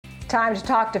Time to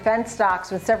talk defense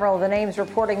stocks with several of the names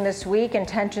reporting this week, and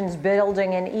tensions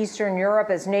building in Eastern Europe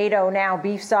as NATO now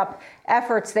beefs up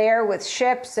efforts there with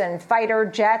ships and fighter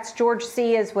jets. George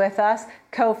See is with us,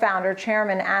 co-founder,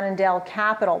 chairman, Annandale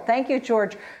Capital. Thank you,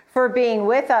 George, for being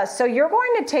with us. So you're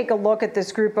going to take a look at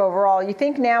this group overall. You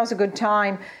think now's a good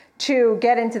time to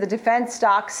get into the defense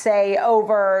stocks, say,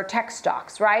 over tech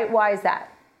stocks, right? Why is that?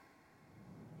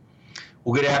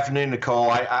 Well, good afternoon,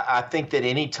 Nicole. I think that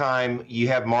anytime you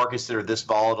have markets that are this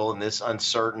volatile and this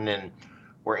uncertain, and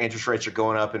where interest rates are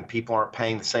going up and people aren't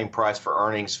paying the same price for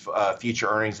earnings, future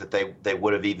earnings that they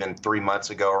would have even 3 months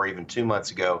ago or even 2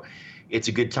 months ago, it's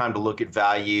a good time to look at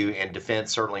value, and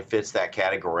defense certainly fits that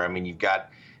category. I mean, you've got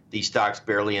these stocks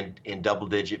barely in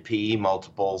double-digit PE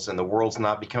multiples, and the world's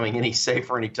not becoming any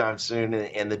safer anytime soon,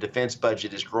 and the defense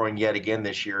budget is growing yet again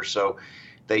this year. So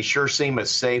they sure seem a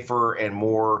safer and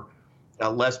a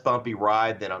less bumpy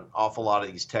ride than an awful lot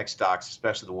of these tech stocks,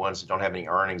 especially the ones that don't have any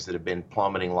earnings, that have been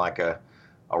plummeting like a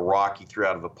rock you threw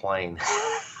out of a plane.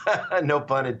 No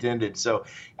pun intended. So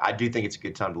I do think it's a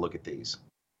good time to look at these.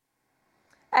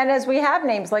 And as we have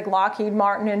names like Lockheed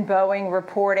Martin and Boeing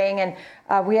reporting,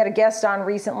 and we had a guest on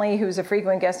recently who's a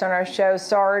frequent guest on our show,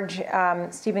 Sarge,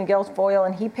 Stephen Guilfoyle,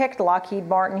 and he picked Lockheed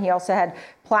Martin. He also had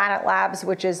Planet Labs,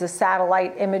 which is a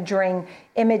satellite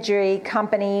imagery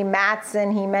company.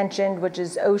 Matson, he mentioned, which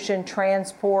is ocean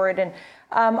transport. And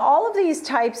all of these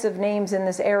types of names in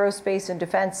this aerospace and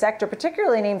defense sector,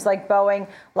 particularly names like Boeing,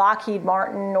 Lockheed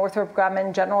Martin, Northrop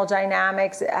Grumman, General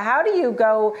Dynamics. How do you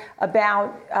go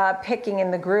about picking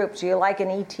in the group? Do you like an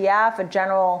ETF, a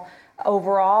general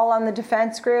overall on the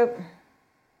defense group?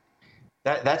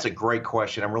 That's a great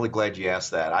question. I'm really glad you asked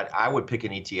that. I would pick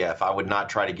an ETF. I would not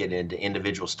try to get into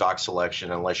individual stock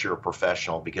selection unless you're a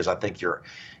professional, because I think your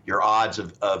odds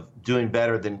of doing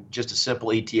better than just a simple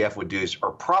ETF would do are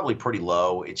probably pretty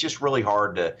low. It's just really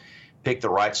hard to pick the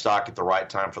right stock at the right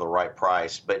time for the right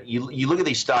price. But you look at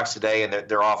these stocks today, and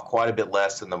they're off quite a bit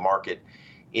less than the market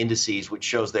indices, which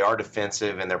shows they are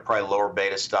defensive, and they're probably lower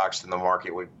beta stocks than the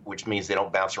market, which means they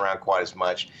don't bounce around quite as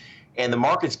much. And the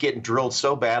market's getting drilled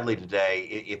so badly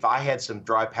today. If I had some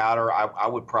dry powder, I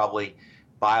would probably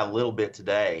buy a little bit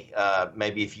today.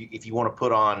 Maybe if you want to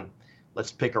put on,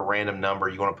 let's pick a random number.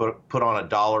 You want to put on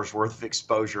 $1 worth of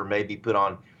exposure, maybe put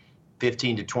on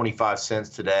 15 to 25 cents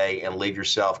today, and leave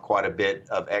yourself quite a bit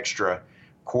of extra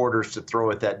quarters to throw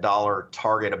at that dollar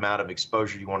target amount of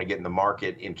exposure you want to get in the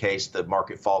market in case the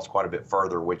market falls quite a bit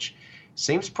further, which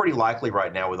seems pretty likely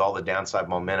right now with all the downside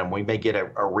momentum. We may get a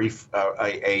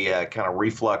kind of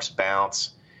reflux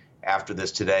bounce after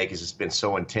this today because it's been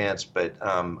so intense, but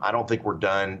I don't think we're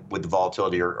done with the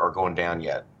volatility or going down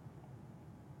yet.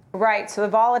 Right, so the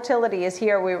volatility is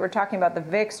here. We were talking about the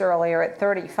VIX earlier at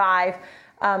 35.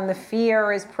 The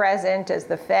fear is present as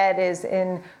the Fed is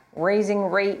in raising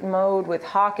rate mode with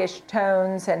hawkish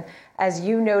tones. And as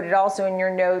you noted also in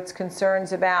your notes,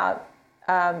 concerns about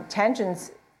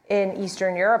tensions in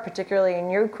Eastern Europe, particularly in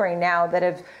Ukraine now, that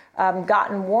have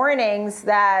gotten warnings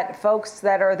that folks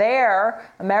that are there,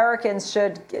 Americans,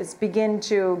 should begin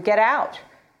to get out.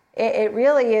 It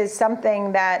really is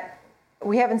something that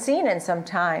we haven't seen in some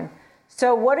time.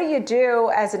 So what do you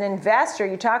do as an investor?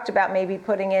 You talked about maybe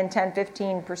putting in 10,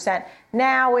 15%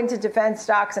 now into defense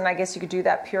stocks, and I guess you could do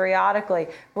that periodically.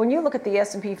 But when you look at the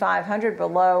S&P 500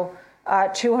 below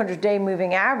 200-day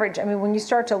moving average, I mean, when you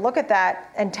start to look at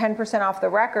that and 10% off the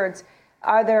records,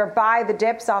 are there buy the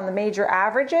dips on the major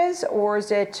averages, or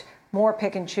is it more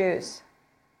pick and choose?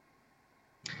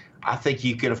 I think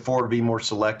you can afford to be more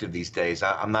selective these days.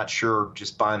 I'm not sure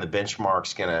just buying the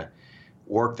benchmark's going to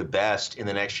work the best in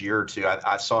the next year or two.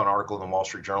 I saw an article in the Wall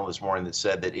Street Journal this morning that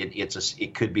said that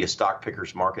it could be a stock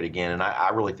picker's market again, and I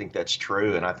really think that's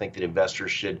true, and I think that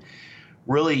investors should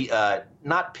really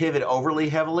not pivot overly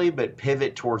heavily, but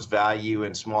pivot towards value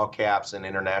and small caps and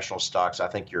international stocks. I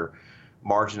think your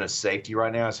margin of safety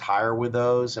right now is higher with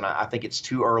those, and I think it's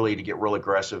too early to get real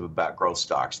aggressive about growth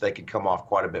stocks. They could come off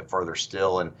quite a bit further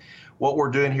still. And what we're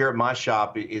doing here at my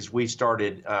shop is we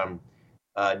started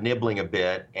nibbling a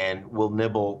bit, and we'll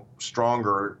nibble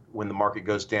stronger when the market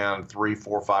goes down 3,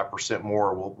 4, 5%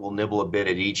 more. We'll nibble a bit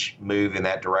at each move in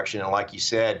that direction. And like you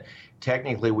said,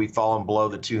 technically we've fallen below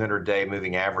the 200-day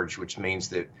moving average, which means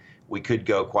that we could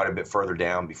go quite a bit further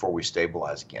down before we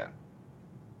stabilize again.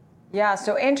 Yeah,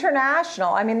 so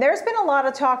international. I mean, there's been a lot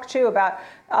of talk, too, about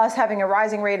us having a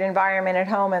rising rate environment at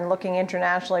home and looking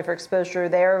internationally for exposure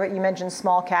there. But you mentioned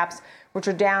small caps, which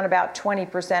are down about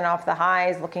 20% off the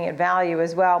highs, looking at value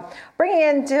as well. Bringing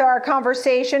into our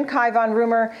conversation, Cai von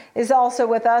Rumohr is also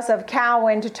with us of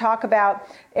Cowen to talk about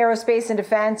aerospace and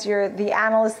defense. You're the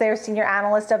analyst there, senior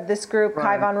analyst of this group, right.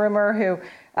 Cai von Rumohr, who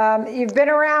You've been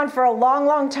around for a long,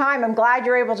 long time. I'm glad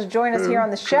you're able to join us here on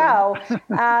the show.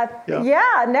 I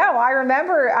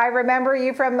remember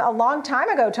you from a long time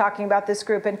ago talking about this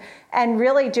group and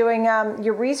really doing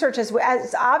your research as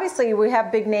obviously we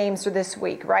have big names for this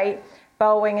week, right?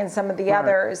 Boeing and some of the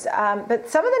others. But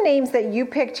some of the names that you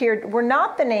picked here were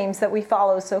not the names that we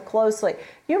follow so closely.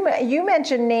 You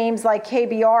mentioned names like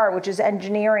KBR, which is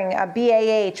engineering,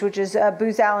 BAH, which is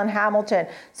Booz Allen Hamilton,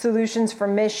 Solutions for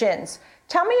Missions.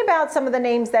 Tell me about some of the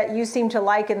names that you seem to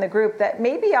like in the group that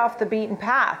may be off the beaten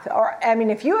path. Or, I mean,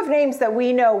 if you have names that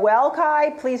we know well,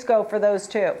 Kai, please go for those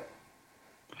too.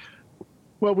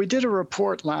 Well, we did a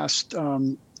report last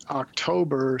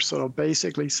October, sort of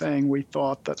basically saying we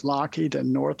thought that Lockheed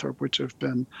and Northrop, which have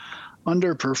been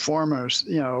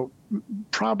underperformers,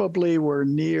 probably were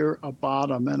near a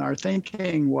bottom. And our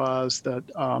thinking was that,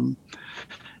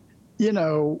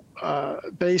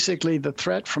 basically the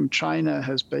threat from China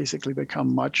has basically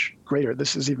become much greater.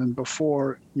 This is even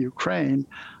before Ukraine.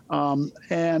 When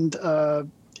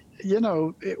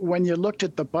you looked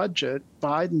at the budget,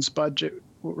 Biden's budget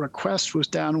request was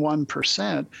down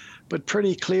 1%, but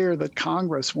pretty clear that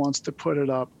Congress wants to put it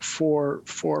up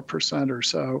 4% or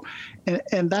so.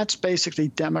 And that's basically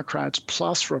Democrats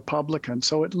plus Republicans.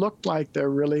 So it looked like there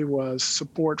really was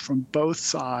support from both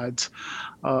sides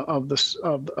of the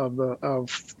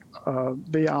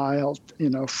aisle,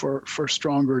 for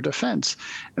stronger defense.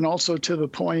 And also to the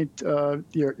point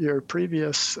your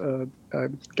previous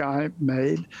guy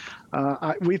made,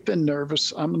 we've been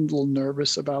nervous. I'm a little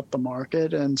nervous about the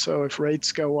market, and so if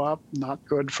rates go up, not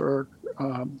good for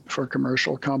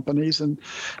commercial companies. And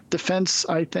defense,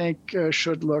 I think,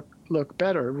 should look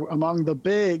better. Among the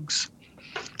bigs,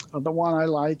 the one I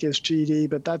like is GD,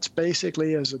 but that's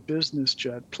basically as a business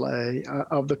jet play.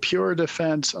 Of the pure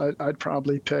defense, I'd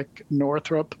probably pick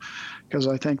Northrop because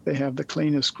I think they have the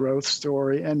cleanest growth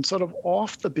story and sort of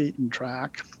off the beaten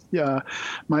track. Yeah,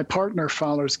 my partner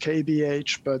follows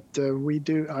KBH, but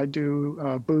I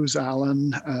do Booz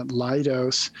Allen,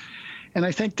 Leidos. And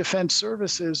I think defense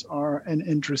services are an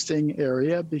interesting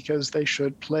area because they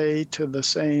should play to the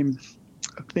same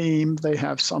theme. They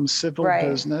have some civil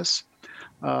business.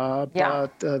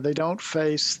 But they don't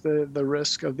face the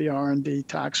risk of the R&D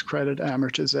tax credit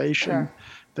amortization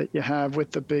that you have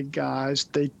with the big guys.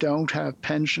 They don't have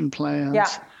pension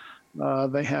plans.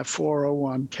 They have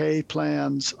 401k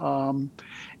plans.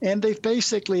 And they've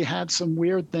basically had some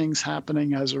weird things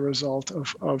happening as a result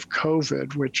of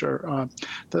COVID, which are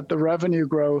that the revenue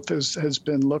growth has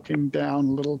been looking down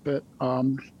a little bit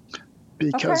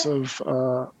because of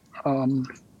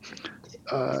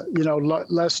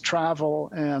less travel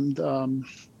and,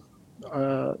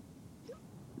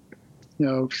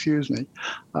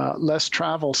 less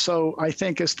travel. So I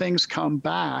think as things come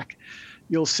back,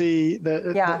 you'll see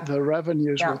that the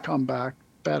revenues will come back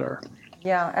better.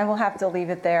 Yeah, and we'll have to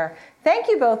leave it there. Thank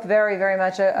you both very, very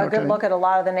much. A good look at a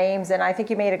lot of the names. And I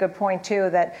think you made a good point, too,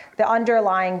 that the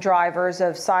underlying drivers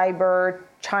of cyber,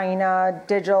 China,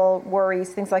 digital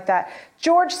worries, things like that.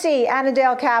 George C.,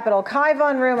 Annandale Capital, Kai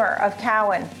von Rumohr of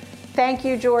Cowen. Thank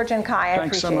you, George and Kai. I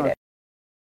appreciate it.